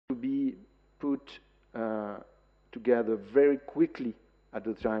to be put together very quickly at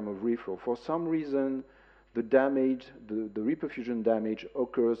the time of reflow. For some reason, the damage, the reperfusion damage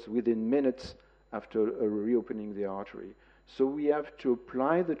occurs within minutes after reopening the artery. So we have to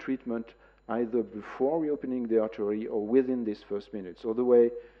apply the treatment either before reopening the artery or within these first minutes.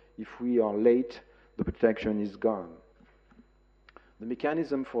 Otherwise, if we are late, the protection is gone. The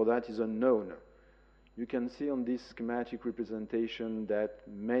mechanism for that is unknown. You can see on this schematic representation that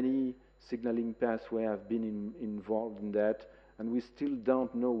many signaling pathways have been involved in that, and we still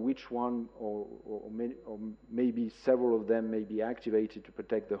don't know which one or maybe several of them may be activated to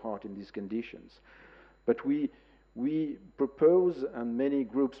protect the heart in these conditions. But we propose, and many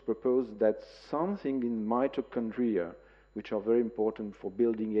groups propose, that something in mitochondria, which are very important for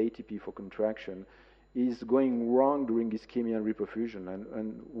building ATP for contraction, is going wrong during ischemia and reperfusion.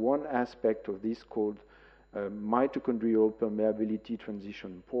 And one aspect of this called mitochondrial permeability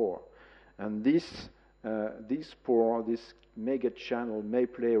transition pore. And this pore, this mega channel, may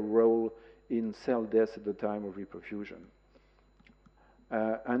play a role in cell death at the time of reperfusion.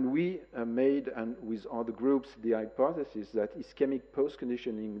 And we made, and with other groups, the hypothesis that ischemic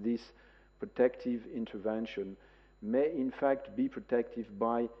postconditioning, this protective intervention, may in fact be protective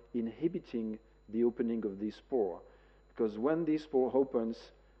by inhibiting the opening of this pore. Because when this pore opens,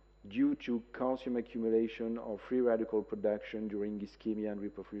 due to calcium accumulation or free radical production during ischemia and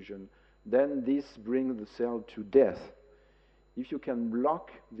reperfusion, then this brings the cell to death. If you can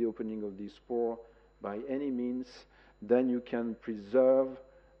block the opening of this pore by any means, then you can preserve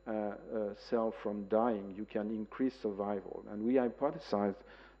a cell from dying. You can increase survival. And we hypothesized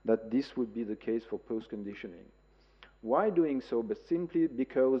that this would be the case for postconditioning. Why doing so? But simply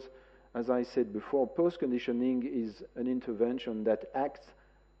because, as I said before, postconditioning is an intervention that acts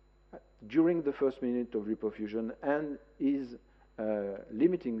during the first minute of reperfusion and is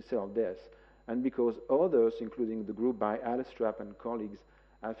limiting cell death. And because others, including the group by Allestrap and colleagues,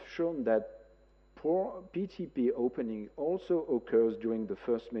 have shown that pore PTP opening also occurs during the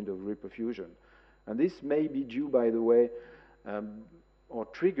first minute of reperfusion. And this may be due, by the way, or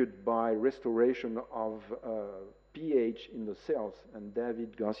triggered by restoration of pH in the cells. And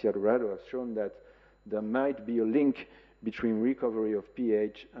David Garcia-Dorado has shown that there might be a link between recovery of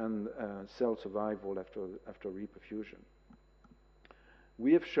pH and cell survival after reperfusion.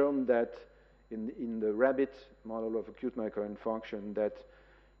 We have shown that in the rabbit model of acute myocardial infarction that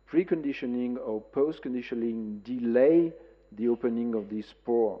preconditioning or postconditioning delay the opening of this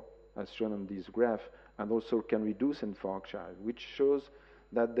pore, as shown on this graph, and also can reduce infarction, which shows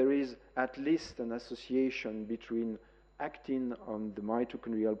that there is at least an association between acting on the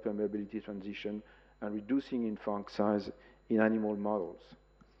mitochondrial permeability transition and reducing infarct size in animal models.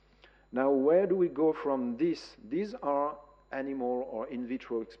 Now, where do we go from this? These are animal or in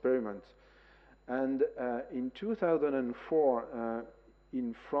vitro experiments. And in 2004,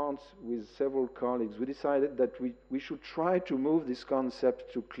 in France, with several colleagues, we decided that we should try to move this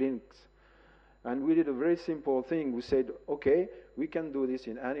concept to clinics. And we did a very simple thing. We said, okay, we can do this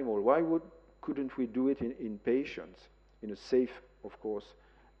in animal. Why couldn't we do it in patients in a safe, of course,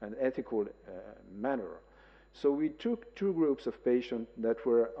 and ethical manner? So we took two groups of patients that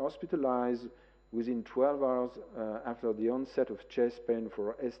were hospitalized within 12 hours after the onset of chest pain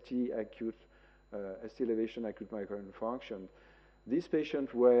for ST elevation acute myocardial infarction. These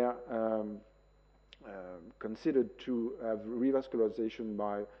patients were considered to have revascularization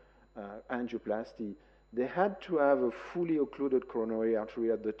by angioplasty. They had to have a fully occluded coronary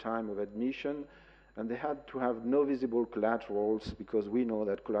artery at the time of admission, and they had to have no visible collaterals, because we know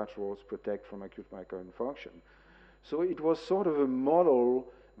that collaterals protect from acute myocardial infarction. So it was sort of a model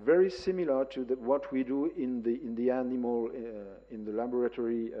very similar to what we do in the animal, in the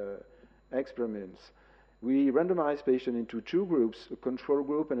laboratory experiments. We randomized patients into two groups, a control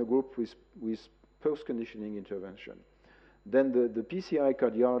group and a group with post-conditioning intervention. Then the PCI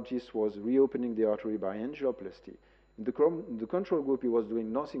cardiologist was reopening the artery by angioplasty. In the control group, he was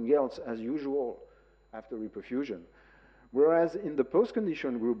doing nothing else as usual after reperfusion. Whereas in the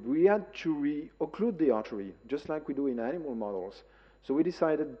post-condition group, we had to re-occlude the artery, just like we do in animal models. So we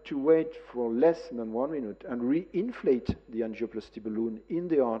decided to wait for less than 1 minute and re-inflate the angioplasty balloon in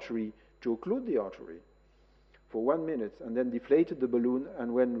the artery to occlude the artery for 1 minute, and then deflated the balloon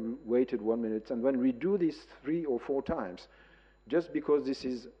and waited 1 minute, and then redo this 3 or 4 times, just because this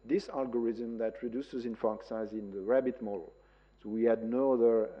is this algorithm that reduces infarct size in the rabbit model. So we had no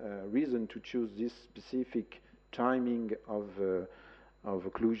other reason to choose this specific timing of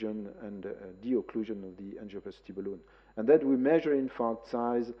occlusion and de-occlusion of the angioplasty balloon. And then we measure infarct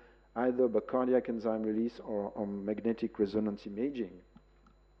size either by cardiac enzyme release or on magnetic resonance imaging.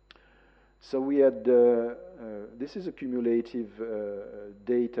 So we had, this is a cumulative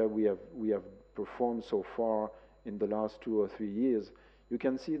data we have performed so far in the last 2 or 3 years. You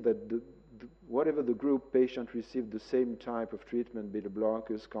can see that whatever the group, patient received the same type of treatment, beta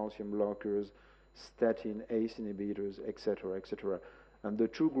blockers, calcium blockers, statin, ACE inhibitors, etc., etc. And the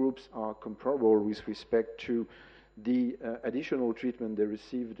two groups are comparable with respect to the additional treatment they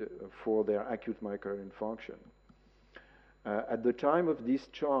received for their acute myocardial infarction. At the time of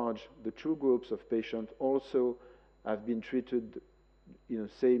discharge, the two groups of patients also have been treated in the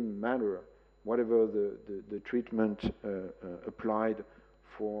same manner, whatever the treatment applied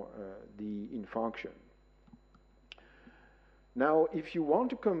for the infarction. Now, if you want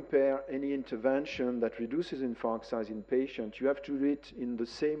to compare any intervention that reduces infarct size in patients, you have to do it in the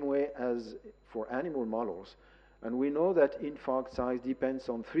same way as for animal models. And we know that infarct size depends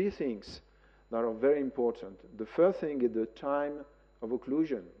on 3 things that are very important. The first thing is the time of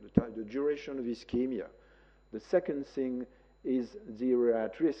occlusion, the duration of ischemia. The second thing is the area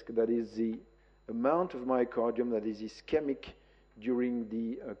at risk, that is the amount of myocardium that is ischemic during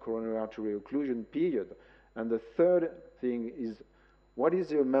the coronary artery occlusion period. And the third thing is what is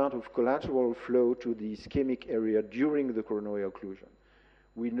the amount of collateral flow to the ischemic area during the coronary occlusion.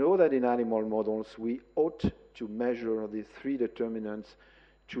 We know that in animal models we ought to measure these 3 determinants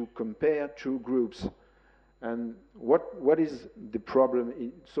to compare 2 groups. And what is the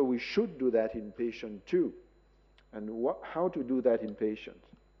problem? So we should do that in patient too. And how to do that in patients?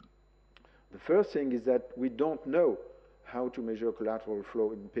 The first thing is that we don't know how to measure collateral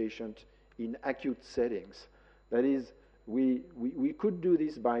flow in patients in acute settings. That is, we could do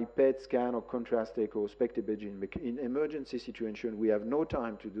this by PET scan or contrast echo, spectral imaging. In emergency situation, we have no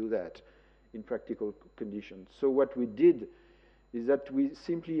time to do that in practical conditions. So what we did is that we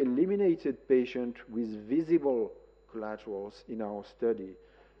simply eliminated patients with visible collaterals in our study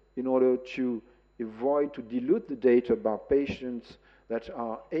in order to avoid to dilute the data about patients that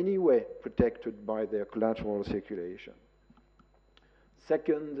are anyway protected by their collateral circulation.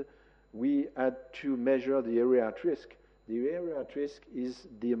 Second, we had to measure the area at risk. The area at risk is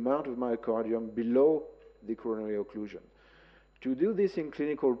the amount of myocardium below the coronary occlusion. To do this in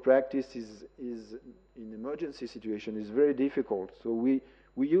clinical practice is in emergency situation is very difficult. So we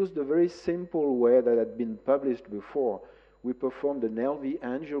used a very simple way that had been published before. We performed an LV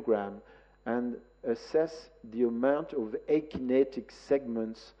angiogram and assess the amount of akinetic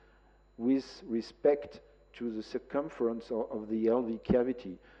segments with respect to the circumference of the LV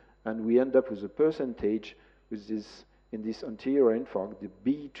cavity. And we end up with a percentage with this, in this anterior infarct, the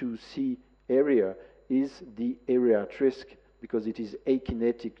B2C area is the area at risk because it is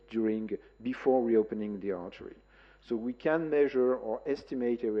akinetic before reopening the artery. So we can measure or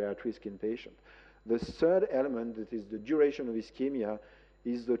estimate area at risk in patients. The third element, that is the duration of ischemia,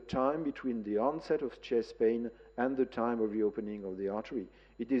 is the time between the onset of chest pain and the time of reopening of the artery.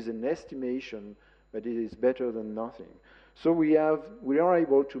 It is an estimation, but it is better than nothing. So we are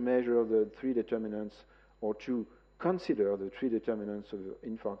able to measure the 3 determinants, or to consider the 3 determinants of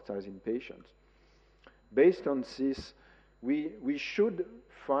infarct size in patients. Based on this, we should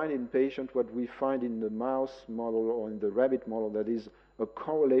find in patients what we find in the mouse model or in the rabbit model, that is a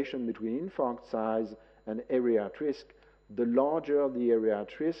correlation between infarct size and area at risk. The larger the area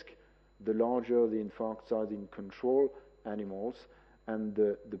at risk, the larger the infarct size in control animals, and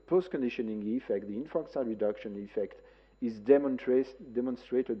the postconditioning effect, the infarct size reduction effect, is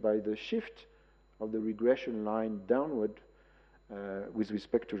demonstrated by the shift of the regression line downward with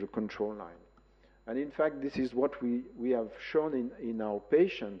respect to the control line. And in fact, this is what we have shown in our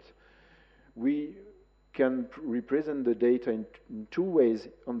patients. We can represent the data in 2 ways.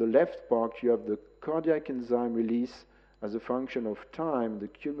 On the left part, you have the cardiac enzyme release as a function of time, the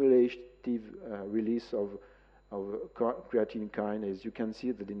cumulative release of creatine kinase. You can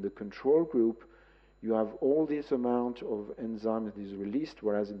see that in the control group, you have all this amount of enzyme that is released,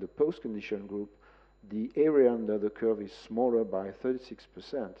 whereas in the post-condition group, the area under the curve is smaller by 36%.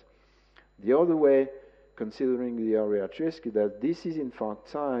 The other way, considering the area at risk, is that this is infarct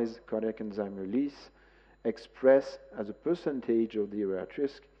size, cardiac enzyme release, expressed as a percentage of the area at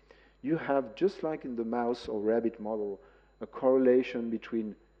risk. You have, just like in the mouse or rabbit model, a correlation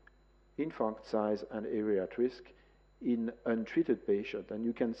between infarct size and area at risk in untreated patients. And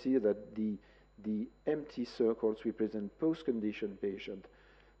you can see that the empty circles represent post-condition patients.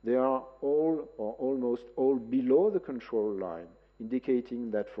 They are all or almost all below the control line,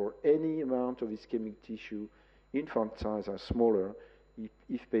 indicating that for any amount of ischemic tissue, infarct size are smaller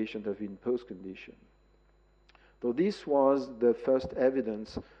if patients have been post-conditioned. So this was the first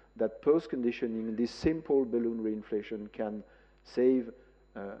evidence that post-conditioning, this simple balloon reinflation, can save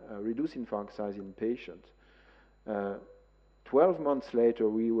reduce infarct size in patients. 12 months later,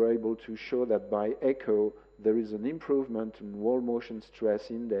 we were able to show that by echo, there is an improvement in wall motion stress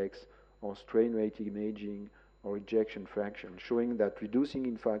index or strain rate imaging or ejection fraction, showing that reducing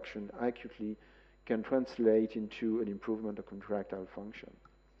infarction acutely can translate into an improvement of contractile function.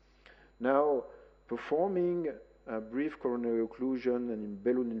 Now, performing brief coronary occlusion and in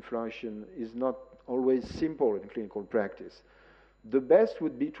balloon inflation is not always simple in clinical practice. The best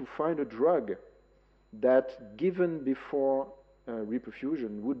would be to find a drug that, given before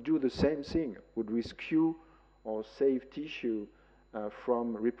reperfusion, would do the same thing, would rescue or save tissue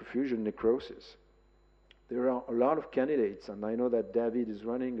from reperfusion necrosis. There are a lot of candidates, and I know that David is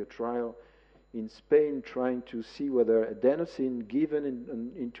running a trial in Spain trying to see whether adenosine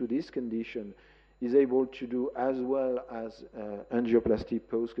given into this condition is able to do as well as angioplasty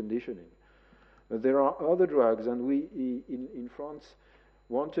post-conditioning. There are other drugs, and we in France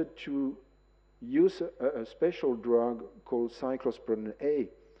wanted to use a special drug called cyclosporin A.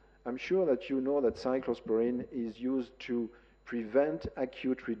 I'm sure that you know that cyclosporin is used to prevent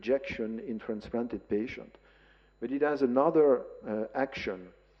acute rejection in transplanted patients. But it has another action.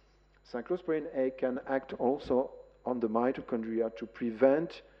 Cyclosporin A can act also on the mitochondria to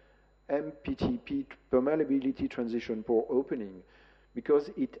prevent MPTP, permeability transition pore opening, because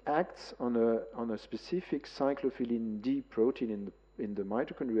it acts on a specific cyclophilin D protein in the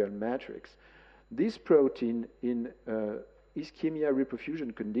mitochondrial matrix. This protein in ischemia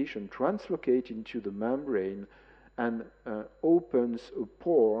reperfusion condition translocates into the membrane and opens a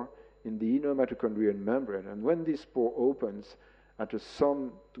pore in the inner mitochondrial membrane. And when this pore opens, to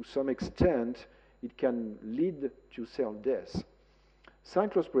some extent, it can lead to cell death.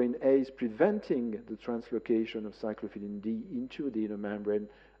 Cyclosporin A is preventing the translocation of cyclophilin D into the inner membrane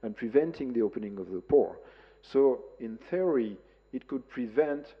and preventing the opening of the pore. So, in theory, it could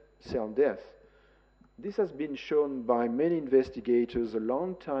prevent cell death. This has been shown by many investigators a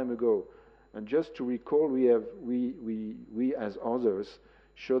long time ago. And just to recall, we as others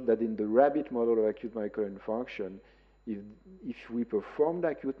showed that in the rabbit model of acute myocardial infarction, if we performed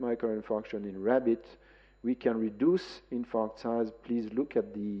acute myocardial infarction in rabbit, we can reduce infarct size. Please look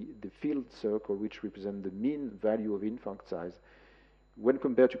at the field circle, which represents the mean value of infarct size. When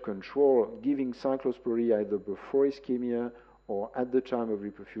compared to control, giving cyclosporin either before ischemia or at the time of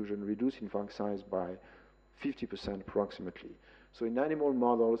reperfusion, reduce infarct size by 50% approximately. So in animal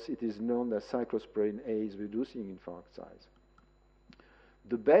models, it is known that cyclosporin A is reducing infarct size.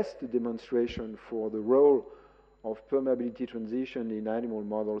 The best demonstration for the role of permeability transition in animal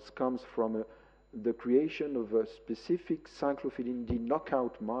models comes from the creation of a specific cyclophilin D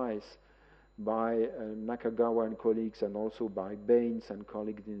knockout mice by Nakagawa and colleagues, and also by Baines and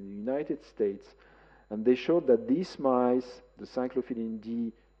colleagues in the United States. And they showed that these mice, the cyclophilin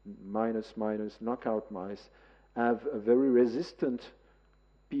D minus knockout mice, have a very resistant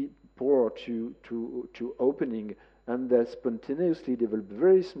pore to opening, and they spontaneously develop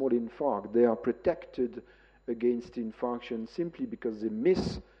very small infarct. They are protected against infarction simply because they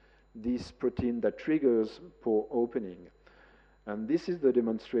miss this protein that triggers pore opening. And this is the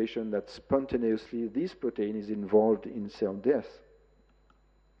demonstration that spontaneously this protein is involved in cell death.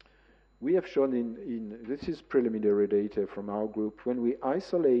 We have shown this is preliminary data from our group, when we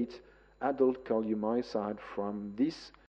isolate adult cardiomyocyte from this